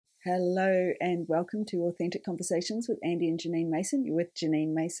Hello and welcome to Authentic Conversations with Andy and Janine Mason. You're with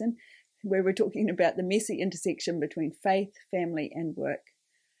Janine Mason, where we're talking about the messy intersection between faith, family, and work.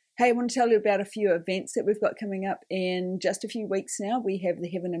 Hey, I want to tell you about a few events that we've got coming up in just a few weeks now. We have the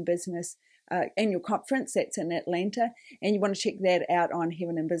Heaven in Business annual conference that's in Atlanta, and you want to check that out on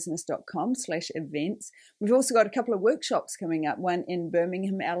heaveninbusiness.com/events. We've also got a couple of workshops coming up, one in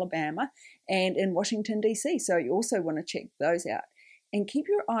Birmingham, Alabama, and in Washington, D.C., so you also want to check those out. And keep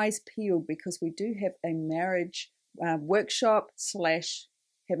your eyes peeled because we do have a marriage workshop /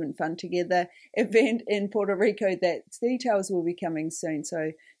 having fun together event in Puerto Rico that details will be coming soon.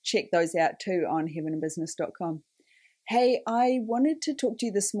 So check those out too on heaveninbusiness.com. Hey, I wanted to talk to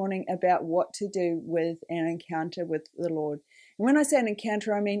you this morning about what to do with an encounter with the Lord. And when I say an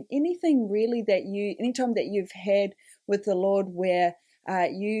encounter, I mean anything really anytime that you've had with the Lord where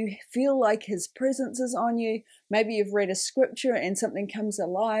you feel like His presence is on you. Maybe you've read a scripture and something comes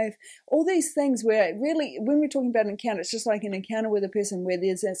alive. All these things where really, when we're talking about an encounter, it's just like an encounter with a person where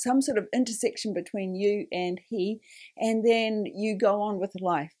there's some sort of intersection between you and He, and then you go on with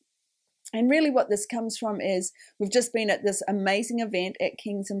life. And really what this comes from is we've just been at this amazing event at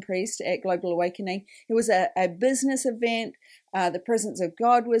Kings and Priests at Global Awakening. It was a business event. The presence of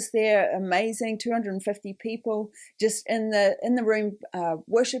God was there, amazing, 250 people just in the room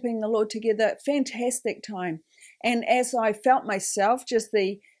worshiping the Lord together. Fantastic time. And as I felt myself, just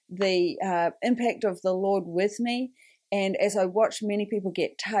the impact of the Lord with me, and as I watched many people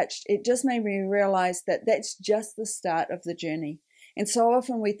get touched, it just made me realize that that's just the start of the journey. And so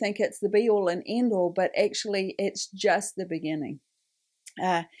often we think it's the be-all and end-all, but actually it's just the beginning.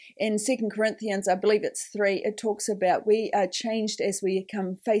 In 2 Corinthians, I believe it's 3, it talks about we are changed as we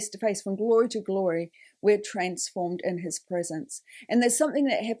come face to face, from glory to glory. We're transformed in His presence. And there's something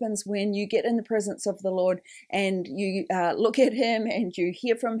that happens when you get in the presence of the Lord and you look at Him and you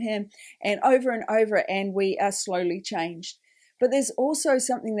hear from Him and over, and we are slowly changed. But there's also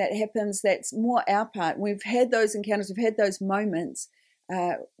something that happens that's more our part. We've had those encounters, we've had those moments,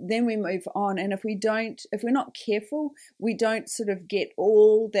 then we move on. And if we're not careful, we don't sort of get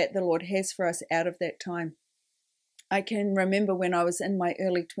all that the Lord has for us out of that time. I can remember when I was in my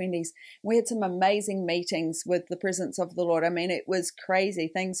early 20s, we had some amazing meetings with the presence of the Lord. I mean, it was crazy.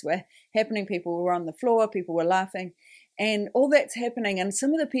 Things were happening. People were on the floor. People were laughing. And all that's happening. And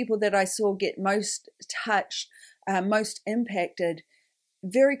some of the people that I saw get most touched, most impacted,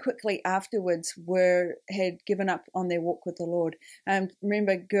 very quickly afterwards had given up on their walk with the Lord.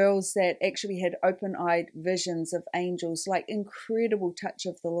 Remember girls that actually had open-eyed visions of angels, like incredible touch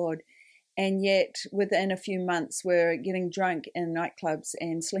of the Lord. And yet within a few months were getting drunk in nightclubs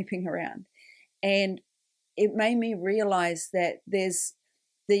and sleeping around. And it made me realize that there's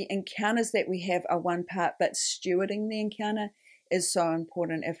the encounters that we have are one part, but stewarding the encounter is so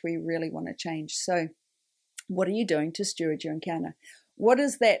important if we really want to change. So what are you doing to steward your encounter? What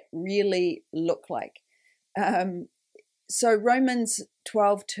does that really look like? So Romans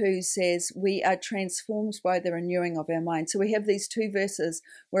 12:2 says we are transformed by the renewing of our mind. So we have these two verses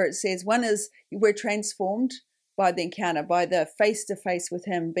where it says, one is we're transformed by the encounter, by the face-to-face with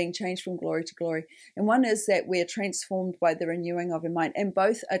Him, being changed from glory to glory. And one is that we're transformed by the renewing of our mind. And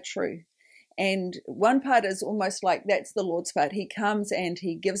both are true. And one part is almost like that's the Lord's part. He comes and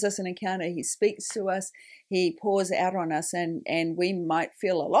He gives us an encounter. He speaks to us. He pours out on us, and we might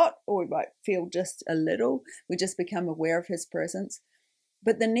feel a lot or we might feel just a little. We just become aware of His presence.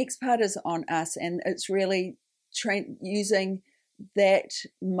 But the next part is on us, and it's really using the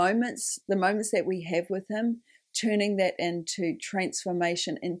moments that we have with Him, turning that into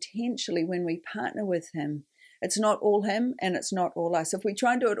transformation intentionally when we partner with Him. It's not all Him and it's not all us. If we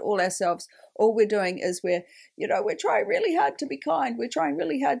try and do it all ourselves, all we're doing is we're trying really hard to be kind. We're trying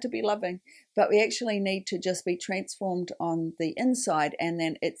really hard to be loving. But we actually need to just be transformed on the inside, and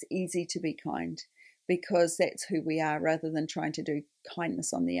then it's easy to be kind because that's who we are, rather than trying to do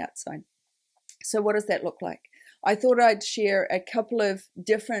kindness on the outside. So what does that look like? I thought I'd share a couple of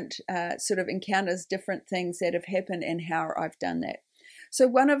different sort of encounters, different things that have happened and how I've done that. So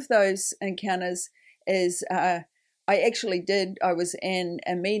one of those encounters is I was in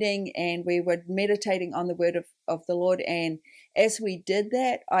a meeting and we were meditating on the word of the Lord, and as we did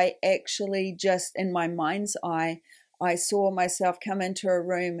that, I actually just in my mind's eye, I saw myself come into a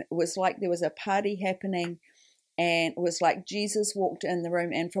room. It was like there was a party happening, and it was like Jesus walked in the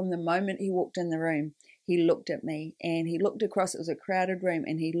room, and from the moment He walked in the room, He looked at me and He looked across. It was a crowded room,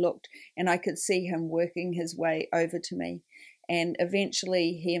 and He looked, and I could see Him working His way over to me. And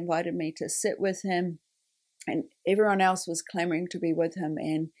eventually He invited me to sit with Him, and everyone else was clamoring to be with Him.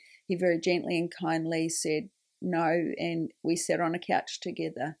 And He very gently and kindly said no, and we sat on a couch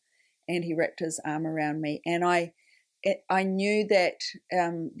together. and he wrapped his arm around me. And I knew that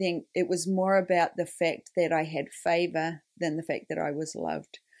then it was more about the fact that I had favor than the fact that I was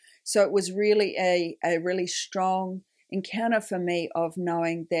loved. So it was really a really strong encounter for me of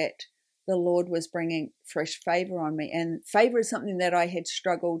knowing that the Lord was bringing fresh favor on me. And favor is something that I had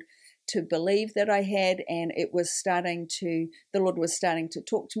struggled to believe that I had, and the Lord was starting to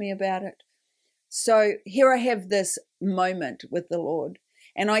talk to me about it. So here I have this moment with the Lord,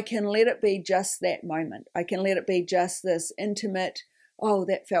 and I can let it be just that moment. I can let it be just this intimate, oh,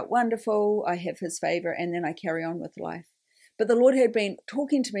 that felt wonderful, I have his favor, and then I carry on with life. But the Lord had been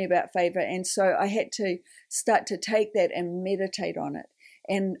talking to me about favor, and so I had to start to take that and meditate on it.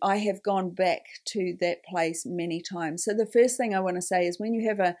 And I have gone back to that place many times. So the first thing I want to say is when you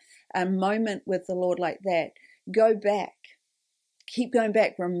have a moment with the Lord like that, go back. Keep going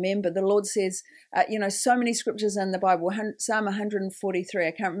back. Remember, the Lord says, so many scriptures in the Bible, Psalm 143,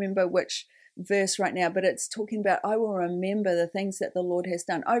 I can't remember which verse right now, but it's talking about, I will remember the things that the Lord has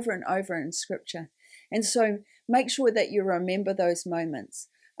done over and over in scripture. And so make sure that you remember those moments.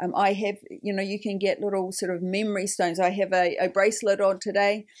 I have, you can get little sort of memory stones. I have a bracelet on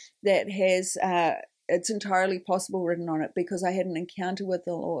today that has, it's entirely possible written on it because I had an encounter with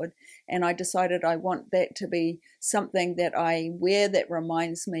the Lord, and I decided I want that to be something that I wear that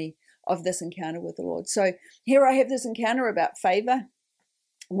reminds me of this encounter with the Lord. So here I have this encounter about favor.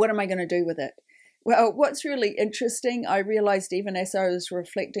 What am I going to do with it? Well, what's really interesting, I realized even as I was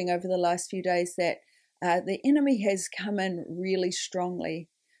reflecting over the last few days that the enemy has come in really strongly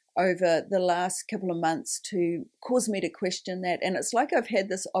over the last couple of months to cause me to question that. And it's like I've had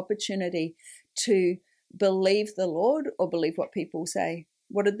this opportunity to believe the Lord or believe what people say.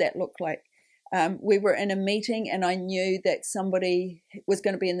 What did that look like? We were in a meeting, and I knew that somebody was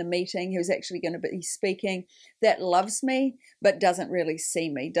going to be in the meeting who was actually going to be speaking that loves me but doesn't really see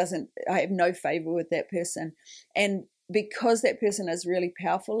me. I have no favor with that person. And because that person is really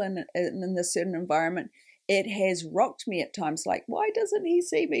powerful in this certain environment, it has rocked me at times, like, why doesn't he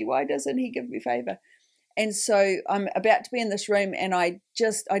see me? Why doesn't he give me favor? And so I'm about to be in this room, and I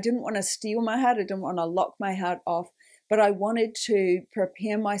didn't want to steal my heart. I didn't want to lock my heart off, but I wanted to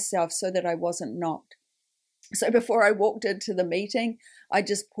prepare myself so that I wasn't knocked. So before I walked into the meeting, I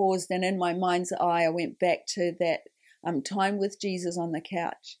just paused, and in my mind's eye, I went back to that time with Jesus on the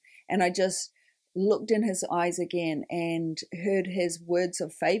couch, and I just looked in his eyes again and heard his words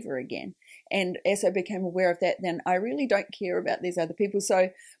of favor again. And as I became aware of that, then I really don't care about these other people. So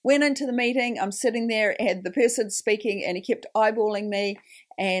went into the meeting, I'm sitting there, and the person speaking, and he kept eyeballing me,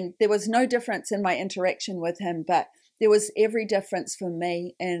 and there was no difference in my interaction with him, but there was every difference for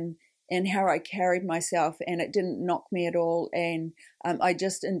me in how I carried myself, and it didn't knock me at all. And I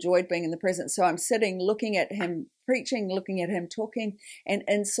just enjoyed being in the presence. So I'm sitting, looking at him preaching, looking at him talking, and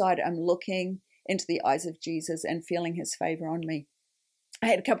inside I'm looking into the eyes of Jesus and feeling his favor on me. I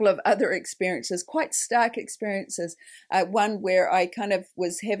had a couple of other experiences, quite stark experiences. One where I kind of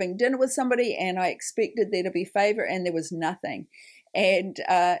was having dinner with somebody, and I expected there to be favor, and there was nothing. And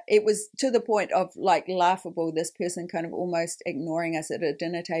it was to the point of like laughable, this person kind of almost ignoring us at a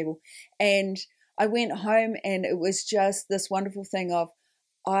dinner table. And I went home, and it was just this wonderful thing of,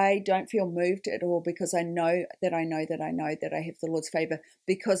 I don't feel moved at all, because I know that I know that I know that I have the Lord's favor,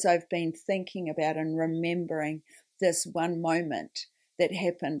 because I've been thinking about and remembering this one moment that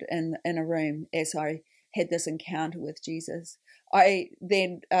happened in a room as I had this encounter with Jesus.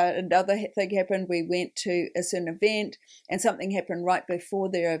 Another thing happened. We went to a certain event, and something happened right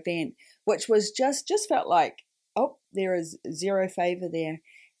before their event, which was just felt like, oh, there is zero favor there.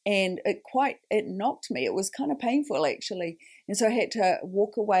 And it knocked me. It was kind of painful, actually. And so I had to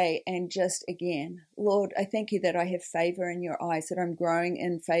walk away and just, again, Lord, I thank you that I have favor in your eyes, that I'm growing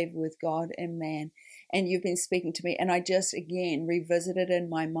in favor with God and man. And you've been speaking to me. And I just, again, revisited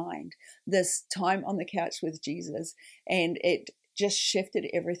in my mind this time on the couch with Jesus. And it just shifted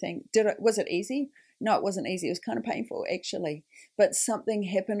everything. Was it easy? No, it wasn't easy. It was kind of painful, actually. But something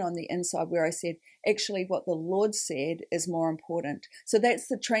happened on the inside where I said, actually, what the Lord said is more important. So that's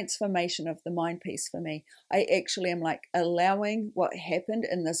the transformation of the mind piece for me. I actually am like allowing what happened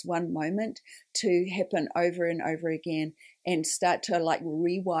in this one moment to happen over and over again, and start to like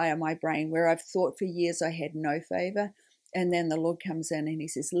rewire my brain where I've thought for years I had no favor. And then the Lord comes in and he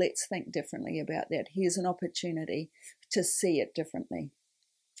says, let's think differently about that. Here's an opportunity to see it differently.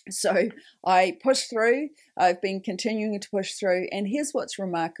 So I pushed through. I've been continuing to push through. And here's what's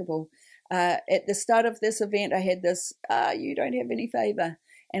remarkable. At the start of this event, I had this, you don't have any favor.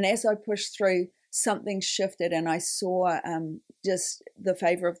 And as I pushed through, something shifted, and I saw just the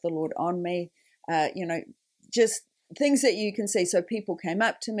favor of the Lord on me. Just things that you can see. So people came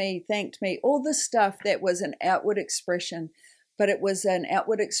up to me, thanked me, all the stuff that was an outward expression, but it was an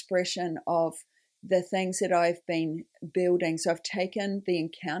outward expression of the things that I've been building. So I've taken the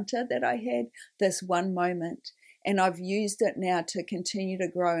encounter that I had, this one moment, and I've used it now to continue to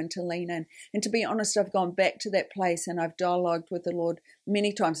grow and to lean in. And to be honest, I've gone back to that place and I've dialogued with the Lord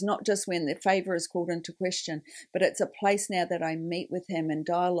many times, not just when the favor is called into question, but it's a place now that I meet with him and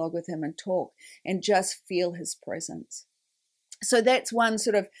dialogue with him and talk and just feel his presence. So that's one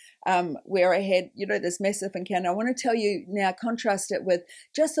sort of where I had, this massive encounter. I want to tell you now, contrast it with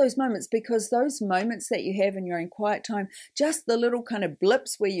just those moments, because those moments that you have in your own quiet time, just the little kind of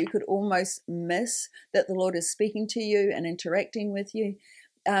blips where you could almost miss that the Lord is speaking to you and interacting with you,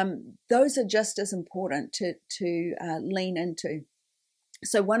 those are just as important to lean into.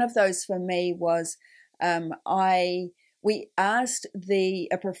 So one of those for me was we asked a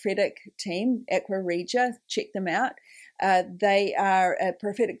prophetic team, Aqua Regia, check them out. They are a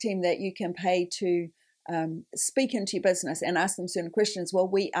prophetic team that you can pay to speak into your business and ask them certain questions. Well,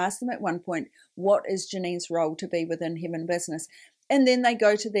 we asked them at one point, what is Janine's role to be within Heaven Business? And then they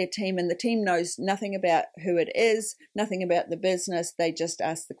go to their team, and the team knows nothing about who it is, nothing about the business. They just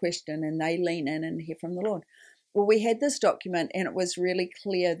ask the question and they lean in and hear from the Lord. Well, we had this document, and it was really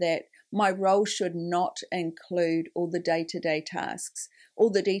clear that my role should not include all the day-to-day tasks, all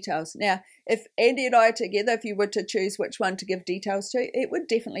the details. Now, if Andy and I are together, if you were to choose which one to give details to, it would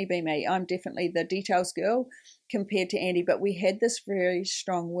definitely be me. I'm definitely the details girl compared to Andy, but we had this very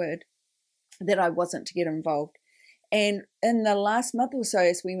strong word that I wasn't to get involved. And in the last month or so,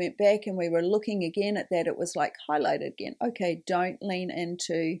 as we went back and we were looking again at that, it was like highlighted again. Okay, don't lean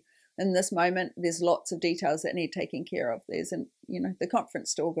into... In this moment, there's lots of details that need taking care of. There's, the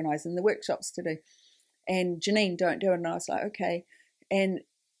conference to organise and the workshops to do. And Janine, don't do it. And I was like, okay. And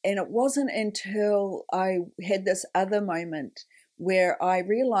it wasn't until I had this other moment where I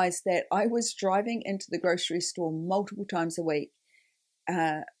realised that I was driving into the grocery store multiple times a week.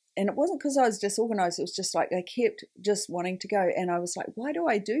 And it wasn't because I was disorganised. It was just like I kept just wanting to go. And I was like, why do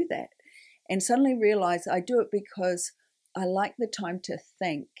I do that? And suddenly realised I do it because I like the time to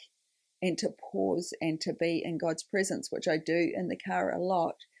think and to pause and to be in God's presence, which I do in the car a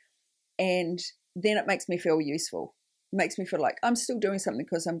lot. And then it makes me feel useful. It makes me feel like I'm still doing something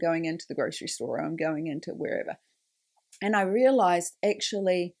because I'm going into the grocery store or I'm going into wherever. And I realized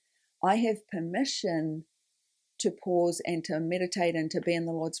actually I have permission to pause and to meditate and to be in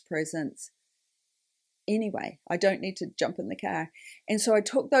the Lord's presence anyway. I don't need to jump in the car. And so I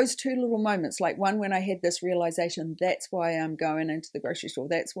took those two little moments, like one when I had this realization, that's why I'm going into the grocery store,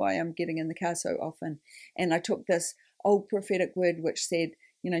 that's why I'm getting in the car so often. And I took this old prophetic word which said,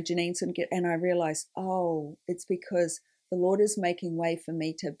 Janine's going to get, and I realized, oh, it's because the Lord is making way for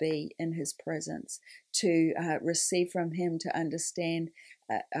me to be in his presence, to receive from him, to understand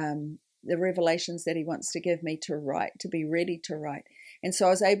the revelations that he wants to give me, to write, to be ready to write. And so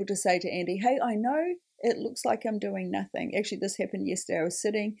I was able to say to Andy, hey, I know it looks like I'm doing nothing. Actually, this happened yesterday. I was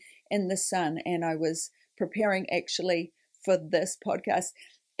sitting in the sun and I was preparing actually for this podcast.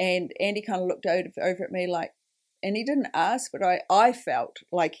 And Andy kind of looked over at me like, and he didn't ask, but I felt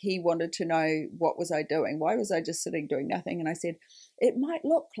like he wanted to know, what was I doing? Why was I just sitting doing nothing? And I said, it might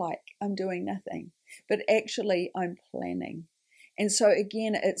look like I'm doing nothing, but actually I'm planning. And so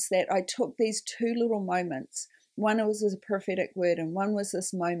again, it's that I took these two little moments. One was a prophetic word, and one was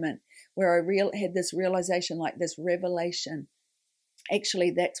this moment where I had this realization, like this revelation.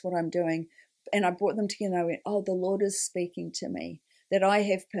 Actually, that's what I'm doing. And I brought them together and I went, oh, the Lord is speaking to me, that I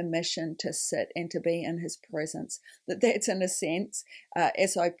have permission to sit and to be in his presence. That's in a sense,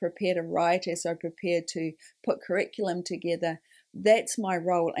 as I prepare to write, as I prepare to put curriculum together, that's my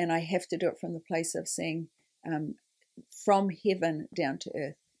role. And I have to do it from the place of seeing from heaven down to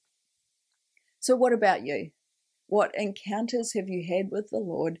earth. So what about you? What encounters have you had with the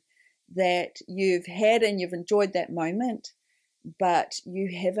Lord that you've had and you've enjoyed that moment, but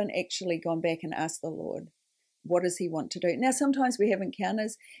you haven't actually gone back and asked the Lord, what does he want to do? Now, sometimes we have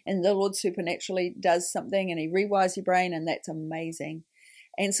encounters and the Lord supernaturally does something and he rewires your brain, and that's amazing.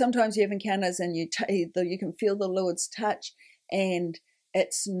 And sometimes you have encounters and you can feel the Lord's touch, and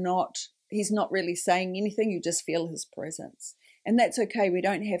he's not really saying anything. You just feel his presence. And that's okay. We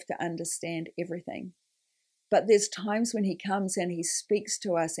don't have to understand everything. But there's times when he comes and he speaks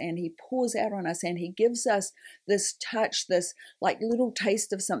to us and he pours out on us and he gives us this touch, this like little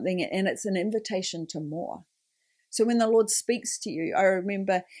taste of something, and it's an invitation to more. So when the Lord speaks to you, I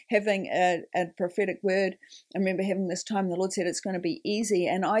remember having a prophetic word. I remember having this time, the Lord said it's going to be easy.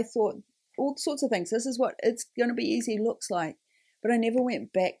 And I thought all sorts of things. This is what it's going to be easy looks like. but I never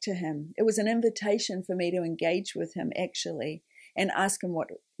went back to him. It was an invitation for me to engage with him actually and ask him what,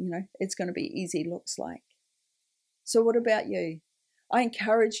 it's going to be easy looks like. So what about you? I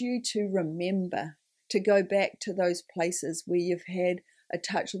encourage you to remember to go back to those places where you've had a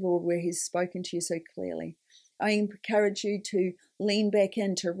touch of the Lord, where he's spoken to you so clearly. I encourage you to lean back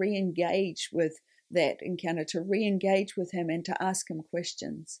in, to re-engage with that encounter, to re-engage with him and to ask him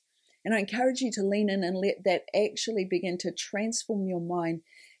questions. And I encourage you to lean in and let that actually begin to transform your mind,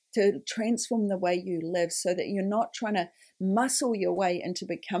 to transform the way you live, so that you're not trying to muscle your way into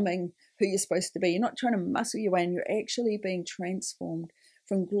becoming who you're supposed to be. You're not trying to muscle your way, and you're actually being transformed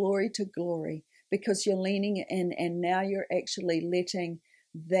from glory to glory because you're leaning in, and now you're actually letting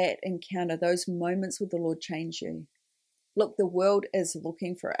that encounter, those moments with the Lord, change you. Look, the world is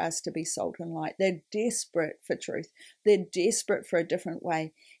looking for us to be salt and light. They're desperate for truth. They're desperate for a different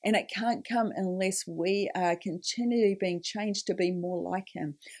way. And it can't come unless we are continually being changed to be more like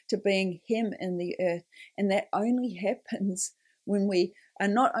him, to being him in the earth. And that only happens when we are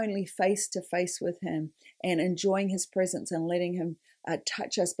not only face to face with him and enjoying his presence and letting him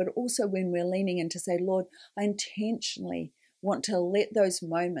touch us, but also when we're leaning in to say, Lord, I intentionally want to let those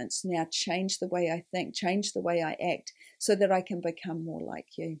moments now change the way I think, change the way I act, so that I can become more like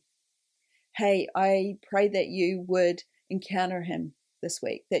you. Hey, I pray that you would encounter him this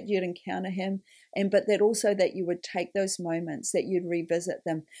week, that you'd encounter him, but that also that you would take those moments, that you'd revisit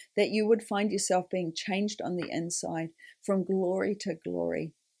them, that you would find yourself being changed on the inside from glory to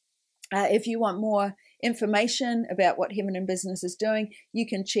glory. If you want more information about what Heaven in Business is doing, you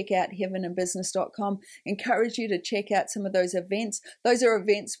can check out heaveninbusiness.com. Encourage you to check out some of those events. Those are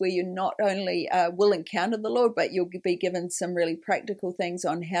events where you not only will encounter the Lord, but you'll be given some really practical things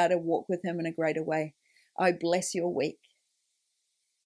on how to walk with him in a greater way. I bless your week.